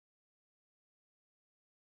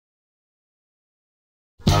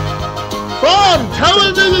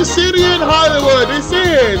television city in Hollywood. This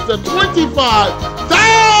is the $25,000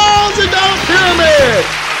 pyramid.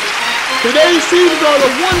 Today's teams are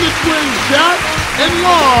the Wonder Twins, Jack and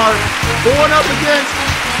Lard, going up against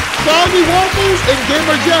Soggy Waffles and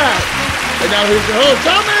Gamer Jack. And now here's the host,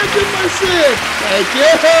 Tom Anderson, Sid. Thank you.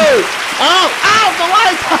 Oh, the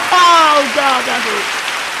lights. Oh, God, that hurts.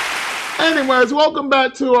 Anyways, welcome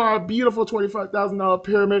back to our beautiful $25,000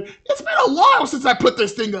 pyramid. It's been a while since I put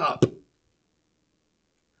this thing up.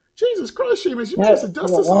 Jesus Christ, Seamus, you managed to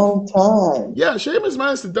dust this off. Time. Yeah, Seamus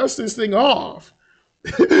managed to dust this thing off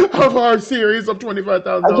of our series of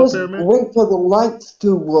 $25,000 pyramid. Wait for the lights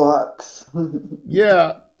to work.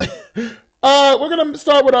 Yeah. We're going to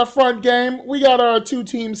start with our front game. We got our two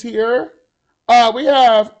teams here. We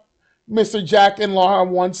have Mr. Jack and Laura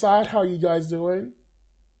on one side. How are you guys doing?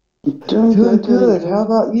 Doing good. How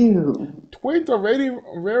about you? Twins are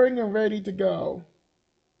raring and ready to go.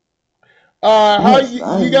 How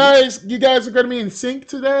you guys are going to be in sync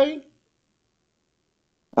today?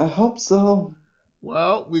 I hope so.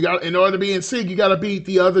 Well, in order to be in sync, you got to beat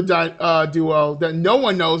the other duo that no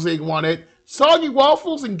one knows they wanted, Soggy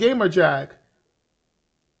Waffles and Gamer Jack.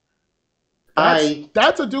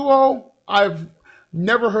 That's a duo I've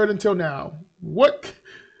never heard until now. What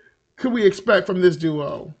could we expect from this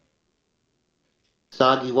duo?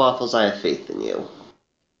 Soggy Waffles, I have faith in you.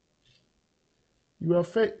 You have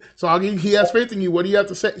faith? Soggy, he has faith in you. What do you have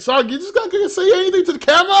to say? Soggy, you just got to say anything to the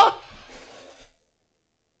camera?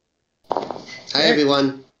 Hi,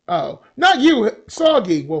 everyone. Oh, not you,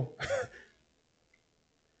 Soggy. Well,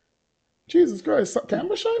 Jesus Christ,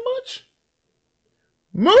 camera shy much?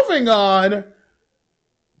 Moving on.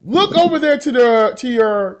 Look over there to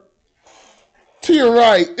your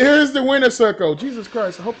right. Here's the winner circle. Jesus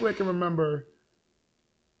Christ, hopefully I can remember.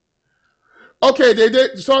 Okay, they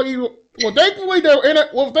did. Soggy. Well, thankfully they're in it.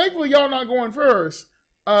 Well, thankfully y'all not going first.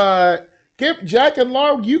 Jack and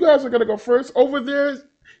Laura, you guys are gonna go first. Over there,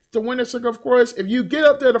 the winner circle, of course. If you get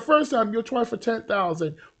up there the first time, you'll try for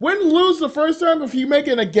 10,000. Win, lose the first time. If you make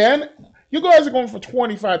it again, you guys are going for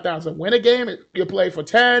 25,000. Win a game, you play for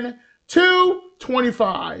 10, 2,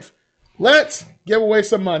 25. Let's give away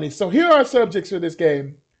some money. So here are our subjects for this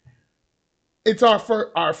game. It's our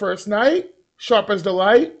first night. Sharp as the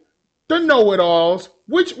light. The know-it-alls.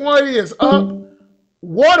 Which one is up?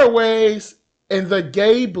 Waterways and the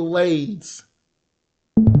gay blades.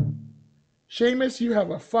 Seamus, you have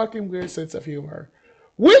a fucking weird sense of humor.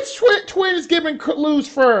 Which twin is giving clues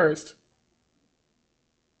first?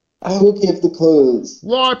 I will give the clues.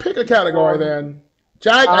 Laura, pick a category then.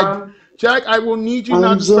 Jack, I will need you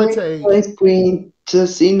not to spectate. I'm green to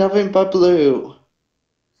see nothing but blue.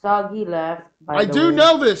 Soggy left. I do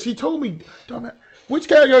know this. He told me. Which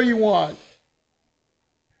category you want?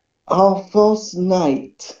 Our first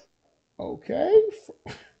night. Okay.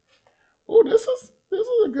 Oh, this is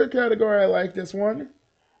a good category. I like this one.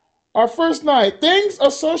 Our first night. Things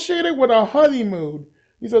associated with a honeymoon.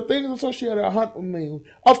 These are things associated with a honeymoon.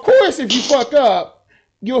 Of course, if you fuck up,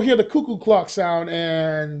 you'll hear the cuckoo clock sound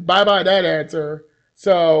and bye-bye that answer.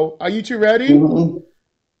 So, are you two ready?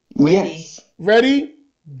 Mm-hmm. Yes. Ready?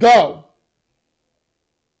 Go.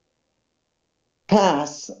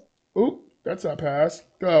 Pass. Oop, that's not pass.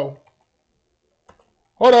 Go.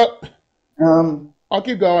 Hold up. I'll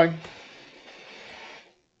keep going.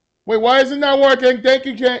 Wait, why is it not working? Thank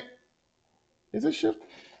you, Jane. Is it shift?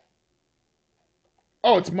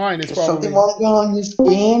 Oh, it's mine. It's probably. Something wrong on your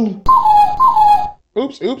screen?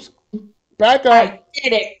 Oops. Back up. I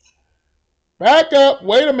did it. Back up.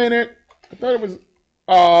 Wait a minute. I thought it was.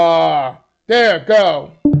 There,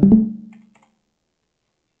 go.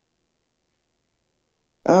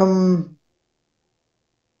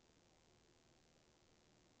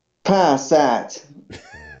 Pass that.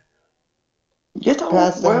 You don't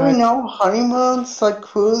really know honeymoons like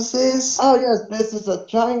cruises? Oh yes, this is a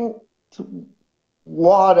giant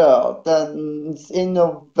water that's in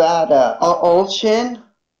Nevada. Ocean?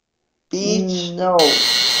 Beach? No.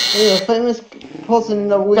 There's a famous person in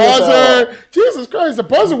the wheel. Buzzer! Jesus Christ, the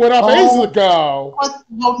buzzer went off ages ago. What's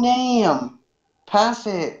your name? Pass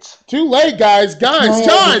it. Too late, guys. Guys.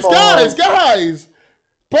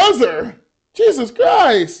 Buzzer. Jesus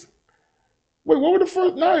Christ. Wait, what were the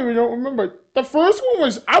first? No, I don't remember. The first one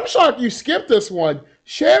was, I'm shocked you skipped this one.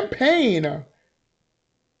 Champagne.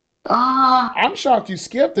 I'm shocked you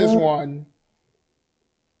skipped this one.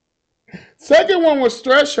 Second one was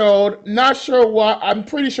Threshold. Not sure why. I'm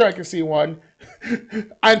pretty sure I can see one.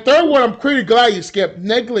 And third one, I'm pretty glad you skipped.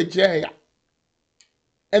 Negligee.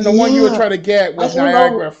 And the one you were trying to get was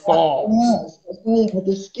Niagara Falls. Yes, I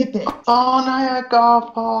just skip it. Oh,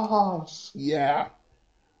 Niagara Falls. Yeah.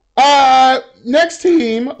 Next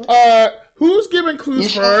team. Who's giving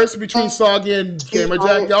clues first between Soggy and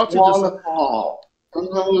Gamerjack? Y'all two just.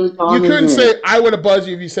 You couldn't say. I would have buzzed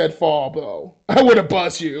you if you said fall, though. I would have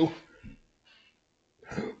buzzed you.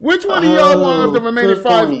 Which one do y'all want of the remaining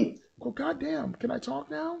 5? Oh, goddamn. Can I talk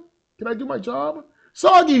now? Can I do my job?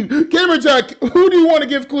 Soggy, Gamerjack, who do you want to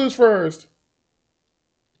give clues first?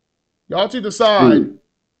 Y'all two decide.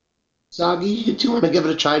 Soggy, do you want to give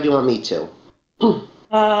it a try? Do you want me to?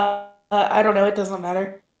 I don't know. It doesn't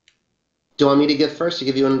matter. Do you want me to give first to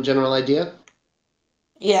give you a general idea?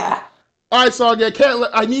 Yeah. All right, Soggy,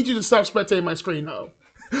 I need you to stop spectating my screen, though.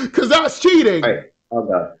 Because that's cheating. All right. I'll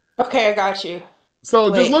go. Okay, I got you.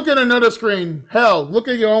 So just look at another screen. Hell, look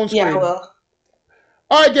at your own screen. Yeah, I will.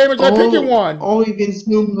 All right, gamers, pick your one. Oh, you can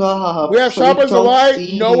zoom up. We have Shoppers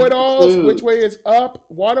Alike, Know-It-Alls, Which Way Is Up,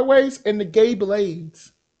 Waterways, and the Gay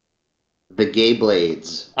Blades. The Gay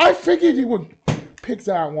Blades. I figured you would pick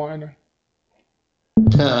that one.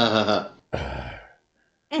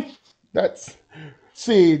 That's...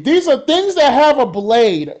 See, these are things that have a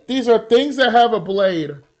blade. These are things that have a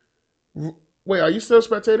blade. Wait, are you still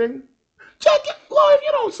spectating? Check it, Lord, if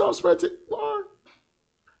you don't stop spectating, Lord.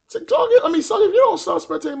 If you don't stop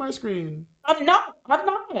spectating my screen. I'm not.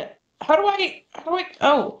 How do I,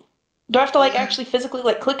 oh. Do I have to, like, actually physically,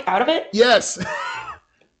 like, click out of it? Yes.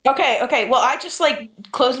 Okay, well, I just, like,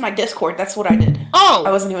 closed my Discord. That's what I did. Oh! I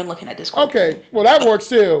wasn't even looking at Discord. Okay, well, that works,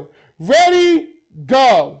 too. Ready,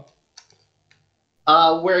 go!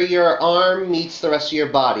 Where your arm meets the rest of your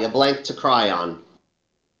body. A blank to cry on.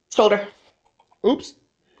 Shoulder. Oops.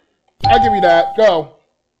 I'll give you that. Go.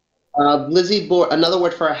 Another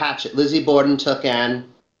word for a hatchet. Lizzie Borden took an...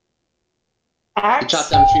 Axe? You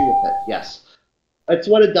chopped down a tree with it, yes. It's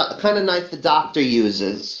what kind of knife the doctor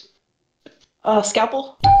uses.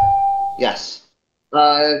 Scalpel? Yes.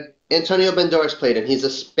 Antonio Banderas played him. He's a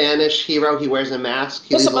Spanish hero. He wears a mask.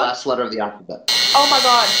 He leaves the last letter of the alphabet. Oh my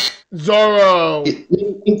god. Zorro.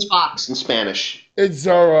 It's Fox in Spanish. It's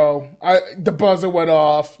Zorro. The buzzer went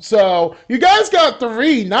off. So, you guys got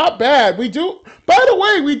 3. Not bad. We do... By the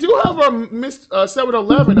way, we do have our Miss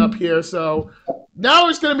 7-Eleven up here, so... Now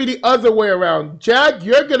it's going to be the other way around. Jack,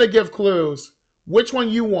 you're going to give clues. Which one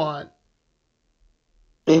you want?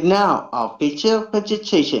 And now, our feature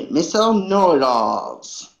presentation, Mr.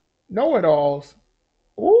 Know-It-Alls. Know-It-Alls.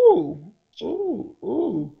 Ooh.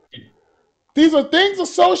 These are things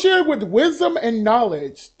associated with wisdom and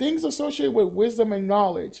knowledge. Things associated with wisdom and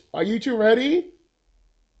knowledge. Are you two ready?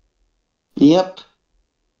 Yep.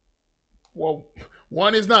 Well,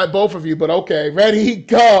 one is not both of you, but okay. Ready,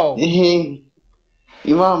 go.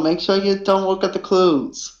 You want to make sure you don't look at the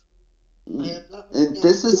clues.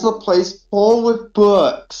 This is a place full with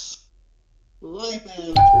books.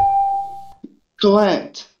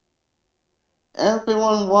 Correct.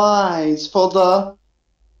 Everyone wise for the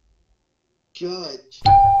judge.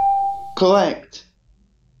 Correct.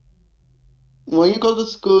 When you go to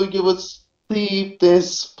school, you will see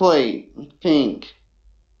this plate. Pink.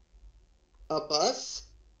 A bus?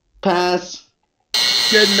 Pass.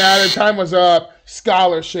 Didn't matter. Time was up.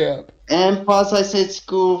 Scholarship. And plus, I said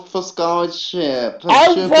school for scholarship. I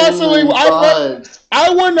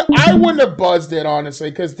wouldn't have buzzed it,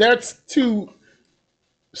 honestly, because that's too...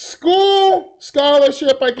 School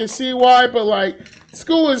scholarship, I can see why, but like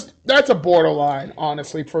that's a borderline,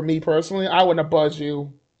 honestly, for me personally. I wouldn't have buzzed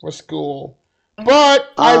you for school.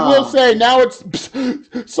 But I will say now it's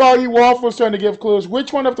Soggy Waffles trying to give clues.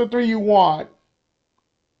 Which one of the 3 you want?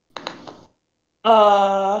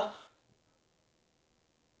 I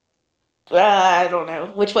don't know.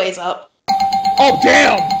 Which way is up? Oh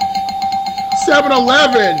damn!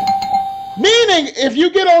 7-Eleven. Meaning, if you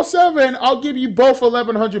get all 7, I'll give you both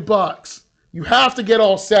 $1,100. You have to get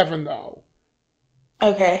all 7, though.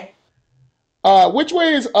 Okay. Which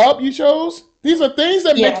way is up, you chose? These are things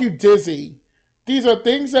that make you dizzy. These are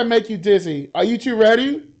things that make you dizzy. Are you two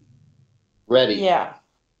ready? Ready. Yeah.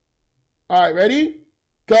 All right, ready?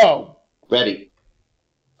 Go. Ready.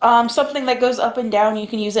 Something that goes up and down, you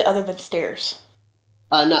can use it other than stairs.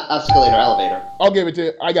 Not escalator, elevator. I'll give it to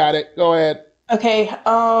you. I got it. Go ahead. Okay,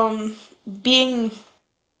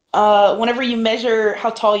 whenever you measure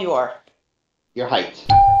how tall you are. Your height.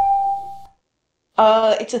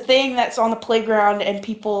 It's a thing that's on the playground and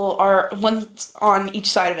people are one's on each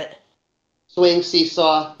side of it. Swing,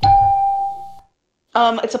 seesaw.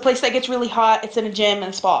 It's a place that gets really hot. It's in a gym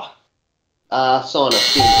and spa. Sauna.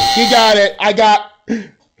 He got it.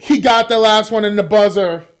 He got the last one in the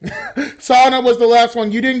buzzer. Sauna was the last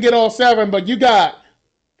one. You didn't get all 7, but you got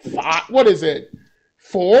 5. What is it?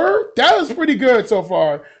 4? That was pretty good so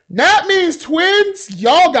far. That means twins,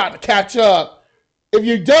 y'all got to catch up. If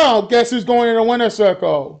you don't, guess who's going in the winner's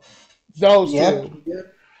circle? Those Yep.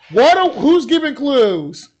 two. Who's giving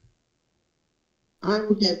clues? I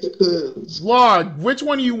will get the clues. Lord, which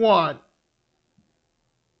one do you want?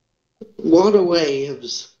 Water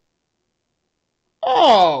waves.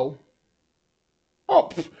 Oh,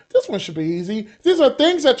 this one should be easy. These are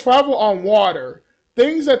things that travel on water.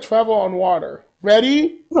 Things that travel on water.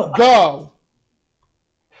 Ready? Go.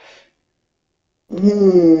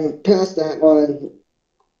 Pass that one.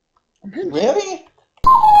 Really?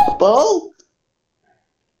 Both?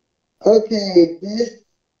 Okay, this.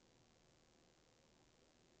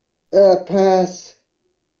 Pass.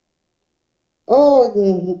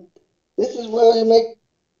 Oh, this is where they make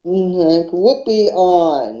Whoopi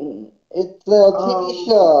on. It's a TV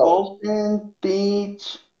show. Ocean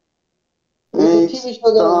Beach. It's a TV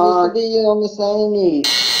show that used to be on the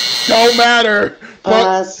Siamese. Don't matter. But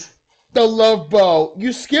Pass. the Love Boat.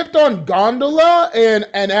 You skipped on Gondola and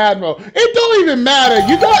Admiral. It don't even matter.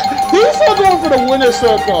 These are going for the winner's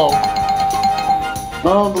circle.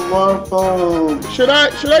 Oh, the Love Boat. Should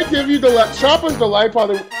I give you the Sharp is the light part?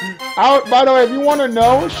 By the way, if you want to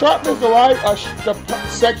know, Sharp is the light are the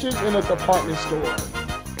sections in a department store.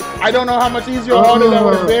 I don't know how much easier or harder that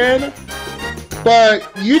would have been, but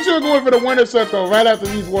you two are going for the winner's circle right after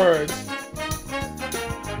these words.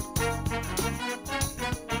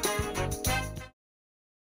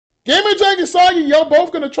 Gamer Jack and Soggy, y'all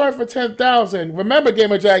both gonna try for 10,000. Remember,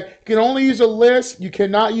 Gamer Jack, you can only use a list. You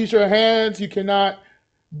cannot use your hands. You cannot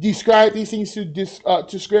describe these things to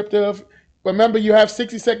descriptive. Remember, you have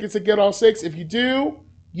 60 seconds to get all 6. If you do,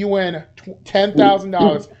 you win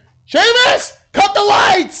 $10,000. Seamus, cut the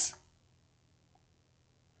lights.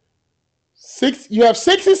 You have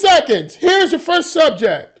 60 seconds. Here's your first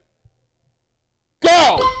subject.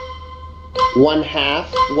 Go. 1/2,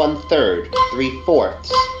 1/3, 3/4,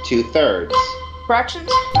 2/3.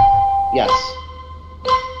 Fractions? Yes.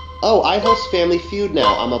 Oh, I host Family Feud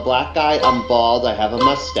now. I'm a black guy. I'm bald. I have a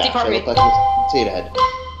mustache. I look like a potato head.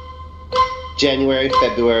 January,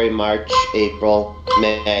 February, March, April,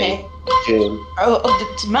 May, June. Oh,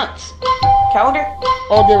 it's months. Calendar?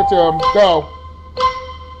 I'll give it to him. Go.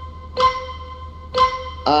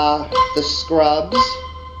 The scrubs.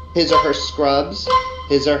 His or her scrubs.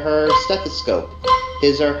 His or her stethoscope.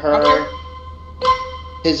 His or her. Okay.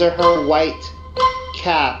 His or her white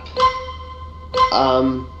cap.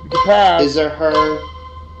 You can pass. His or her.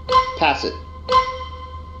 Pass it.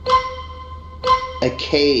 A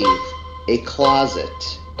cave. A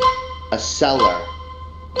closet. A cellar.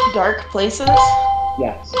 Dark places?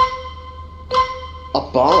 Yes. A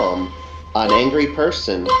bomb. An angry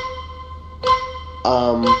person.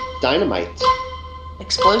 Dynamite.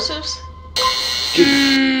 Explosives?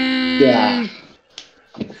 Yeah.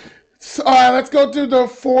 So, all right, let's go to the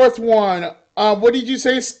fourth one. What did you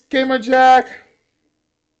say, Gamer Jack?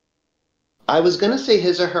 I was gonna say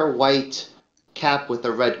his or her white cap with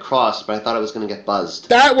a red cross, but I thought I was gonna get buzzed.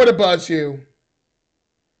 That would have buzzed you.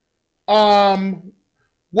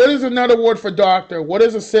 What is another word for doctor? What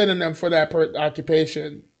is a synonym for that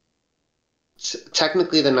occupation?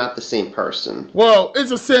 Technically, they're not the same person. Well,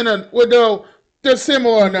 it's a synonym. Well, no, they're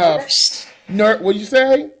similar enough. What'd you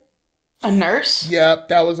say? A nurse? Yep,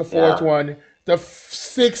 that was the fourth one. The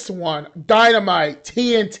sixth one, dynamite,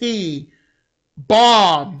 TNT,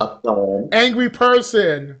 bomb, angry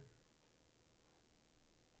person.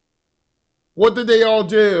 What did they all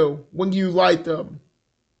do when you light them?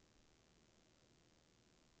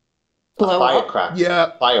 Firecrackers.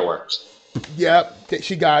 Yep. Fireworks. Yep,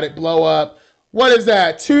 she got it. Blow up. What is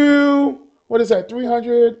that? What is that?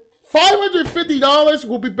 $300? $550.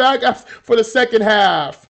 We'll be back for the second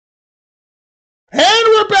half. And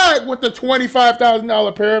we're back with the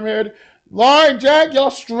 $25,000 pyramid. Lauren, Jack, y'all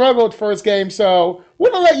struggled first game, so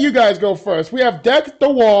we're going to let you guys go first. We have Deck the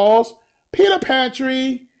Walls, Peter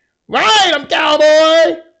Pantry, Right, I'm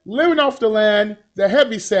Cowboy, Living Off the Land, The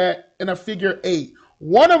Heavy Set, and a Figure 8.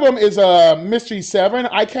 One of them is a Mystery 7.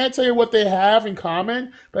 I can't tell you what they have in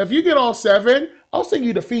common, but if you get all 7, I'll send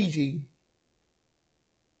you to Fiji.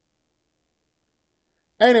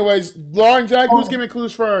 Anyways, Lauren, Jack, who's giving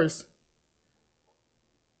clues first?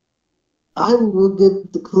 I will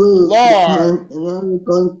give the clues. Lord.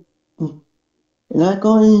 And I'm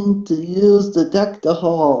going to use the Deck the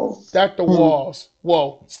Halls. Deck the Walls.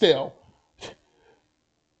 Whoa, still.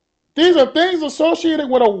 These are things associated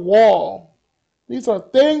with a wall. These are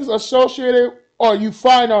things associated, or you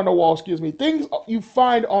find on the wall, excuse me. Things you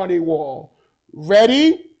find on a wall.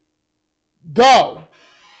 Ready? Go.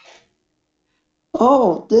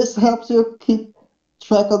 Oh, this helps you keep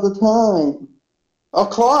track of the time. A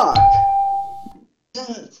clock.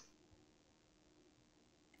 Yes.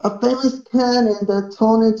 A famous cannon that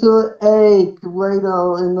turned into an egg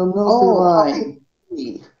later in the movie line.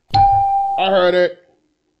 I heard it.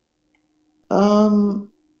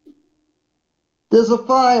 There's a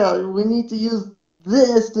fire. We need to use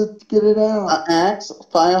this to get it out. Axe,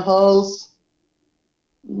 fire hose.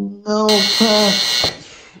 No, pass.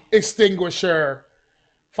 Extinguisher.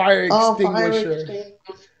 Fire extinguisher. Fire extinguisher.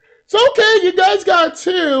 It's okay, you guys got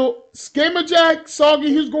 2. Gamerjack,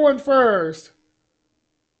 Soggy, who's going first?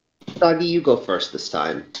 Doggy, you go first this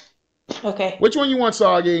time. Okay. Which one you want,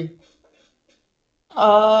 Soggy?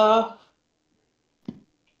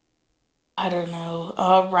 I don't know.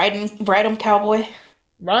 Ride 'em cowboy.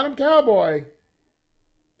 Ride 'em cowboy.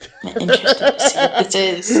 I'm interested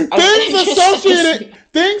to see what this is.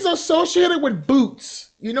 Things associated with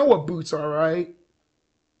boots. You know what boots are, right?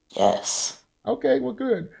 Yes. Okay, well,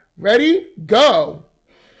 good. Ready? Go.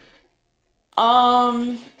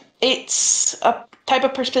 It's a type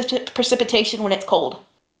of precipitation when it's cold.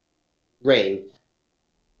 Rain.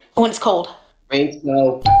 When it's cold. Rain,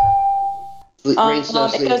 snow. Rain, snow,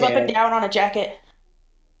 it goes up and down on a jacket.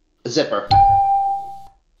 A zipper.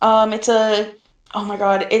 It's a. Oh my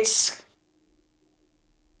god! It's.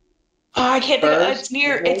 Oh, I can't think of it. It's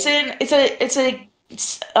near. It's in.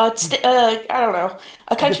 I don't know.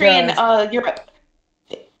 A country in Europe.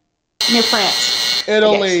 Near France.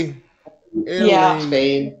 Italy. Italy. Yeah.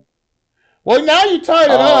 Spain. Well, now you tied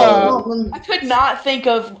it up. I could not think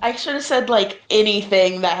of. I should have said like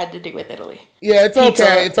anything that had to do with Italy. Yeah, it's Pizza.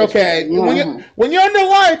 okay. It's okay. When you're under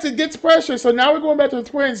lights, it gets pressure. So now we're going back to the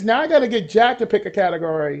twins. Now I got to get Jack to pick a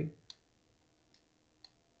category.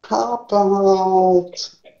 How about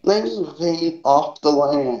living off the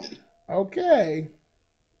land? Okay.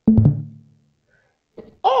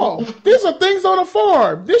 Oh, these are things on a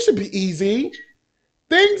farm. This should be easy.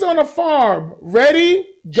 Things on a farm. Ready?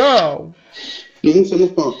 Go. Things on the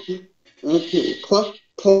farm. Okay. Cluck,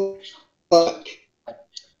 cluck, cluck.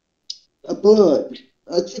 A bird.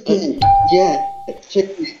 A chicken. Yeah, a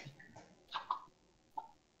chicken.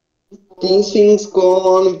 These things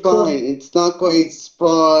go on fine. It's not great,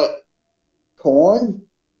 but corn?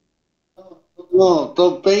 No,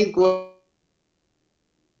 the big one.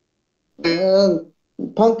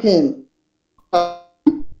 Pumpkin. What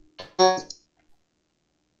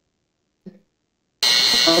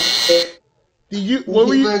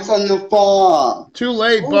were you? On the farm. Too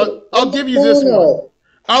late, but I'll give you this one.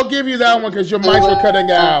 I'll give you that one because your mics were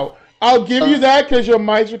cutting out. I'll give you that because your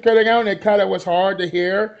mics were cutting out and it kind of was hard to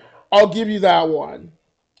hear. I'll give you that one.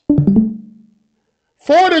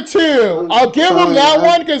 4-2. I'll give him that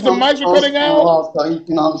one because the mics were cutting out. So you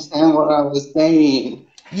can understand what I was saying.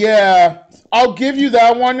 Yeah, I'll give you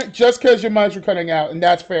that one just because your mics were cutting out, and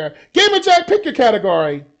that's fair. Gamer Jack, pick your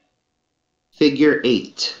category. Figure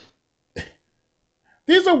 8.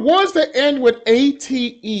 These are words that end with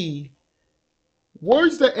ATE.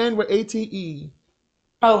 Words that end with ATE.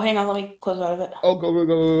 Oh, hang on. Let me close out of it. Oh,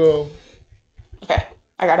 go. Okay,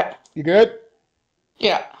 I got it. You good?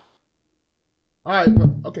 Yeah. All right.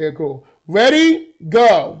 Okay, cool. Ready?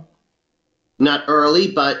 Go. Not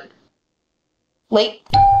early, but... Late.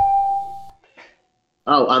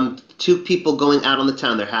 Oh, 2 people going out on the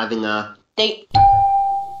town. They're having a... Date.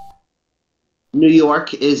 New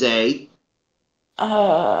York is a...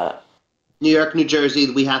 New York, New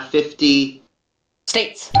Jersey, we have 50...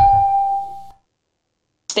 States.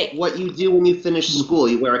 State. What you do when you finish school,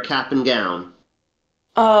 you wear a cap and gown.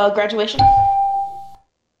 Graduation.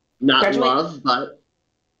 Not love, but...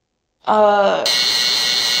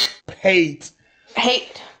 Hate.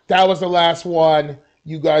 That was the last one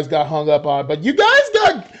you guys got hung up on. But you guys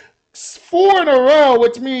got 4 in a row,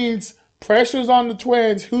 which means pressure's on the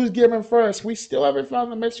twins. Who's giving first? We still haven't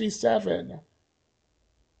found the mystery 7.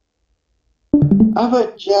 How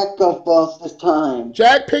about Jack go first this time?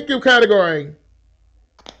 Jack, pick your category.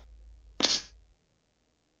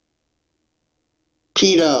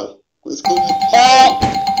 Peter. Let's go.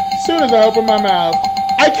 As soon as I open my mouth.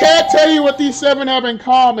 I can't tell you what these 7 have in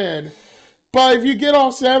common. But if you get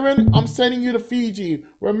all 7, I'm sending you to Fiji.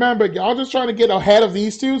 Remember, y'all just trying to get ahead of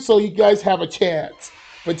these 2 so you guys have a chance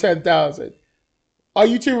for 10,000. Are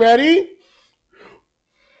you 2 ready?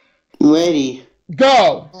 Ready.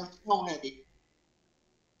 Go. I'm ready.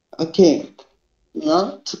 Okay.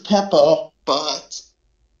 Not pepper, but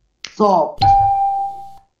salt.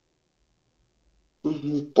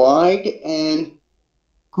 Bride and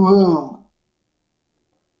groom.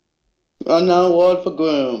 Another word for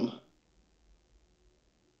groom.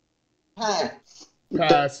 Pass.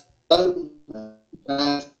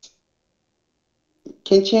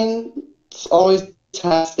 Kitchen's always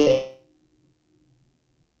fantastic.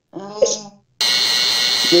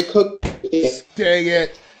 The cookie. Dang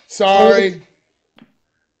it. Sorry.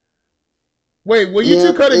 Wait, were you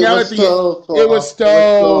two cutting out at the end? It was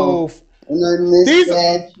stove. And I missed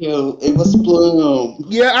that too. It was Bloom.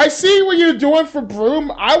 Yeah, I see what you're doing for Broom.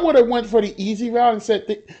 I would have went for the easy route and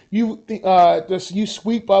said you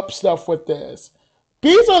sweep up stuff with this.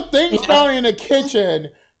 These are things found in the kitchen.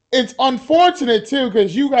 It's unfortunate too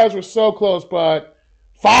because you guys were so close, but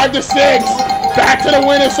 5-6. Back to the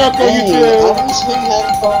winner circle, you two. I wish we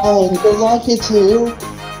had fun. Good luck, you two.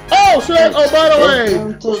 By the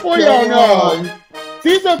way, before y'all know,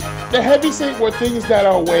 these are the heavy sink were things that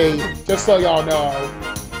are weighed, just so y'all know.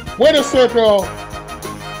 Winner circle.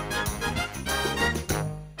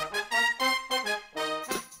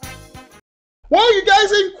 Well, you guys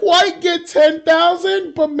didn't quite get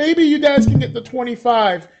 10,000, but maybe you guys can get the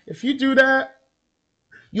 25. If you do that,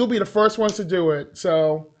 you'll be the first ones to do it.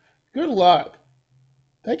 So, good luck.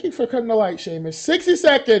 Thank you for cutting the light, Seamus. 60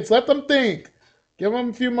 seconds. Let them think. Give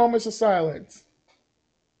them a few moments of silence.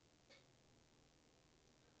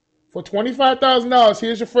 For $25,000,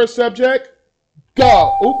 here's your first subject.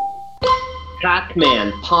 Go. Oop.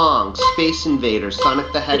 Pac-Man, Pong, Space Invaders,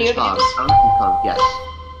 Sonic the Hedgehog, Donkey Kong, yes.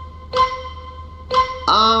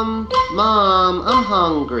 Mom, I'm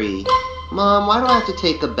hungry. Mom, why do I have to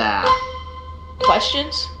take a bath?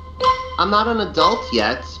 Questions? I'm not an adult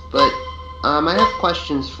yet, but I have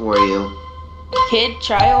questions for you. Kid?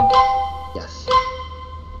 Child? Yes.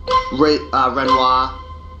 Renoir,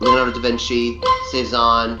 Leonardo da Vinci,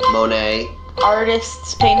 Cezanne, Monet.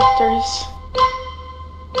 Artists, painters.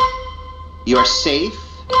 Your safe,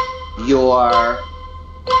 your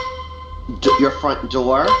front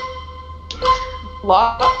door.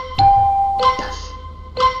 Lock. Yes.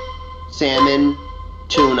 Salmon,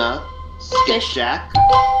 tuna, skipjack.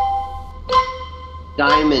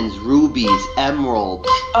 Diamonds, rubies, emeralds.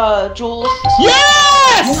 Jewels.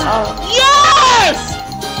 Yes! Yes!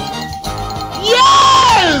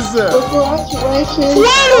 Yes! Congratulations!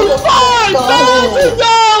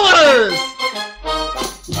 $25,000!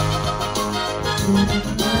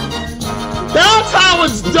 That's how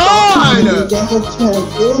it's done!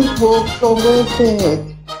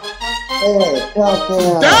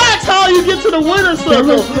 That's how you get to the winner's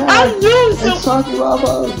circle! I knew so.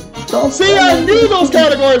 See, I knew those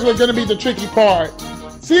categories were going to be the tricky part.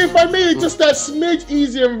 See, if I made it just that smidge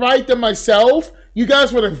easier and write them myself, you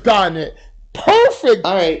guys would have gotten it. Perfect.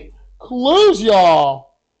 All right. Clues,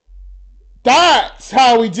 y'all. That's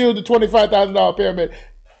how we do the $25,000 pyramid.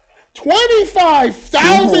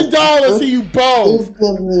 $25,000 to you both.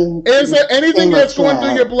 Is there anything that's going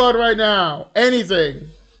through your blood right now? Anything?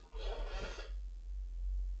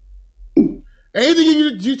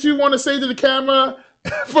 Anything you two want to say to the camera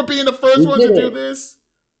for being the first one to do this?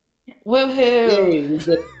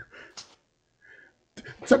 Woohoo!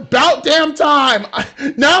 It's about damn time.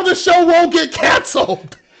 Now the show won't get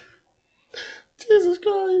canceled. Jesus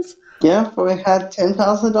Christ. Yeah, we had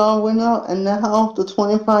 $10,000 winner, and now the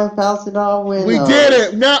 $25,000 winner. We did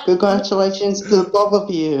it. Now, congratulations to both of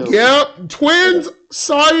you. Yep, twins.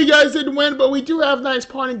 Sorry you guys didn't win, but we do have nice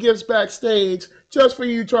parting gifts backstage just for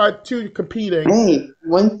you two competing. Hey,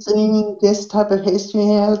 when seeing this type of history,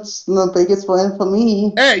 it's the biggest win for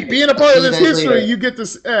me. Hey, being a part of this history, you get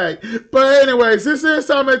this. Hey, but anyways, this is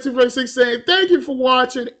Tom at 246 saying thank you for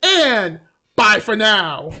watching and bye for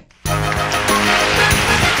now.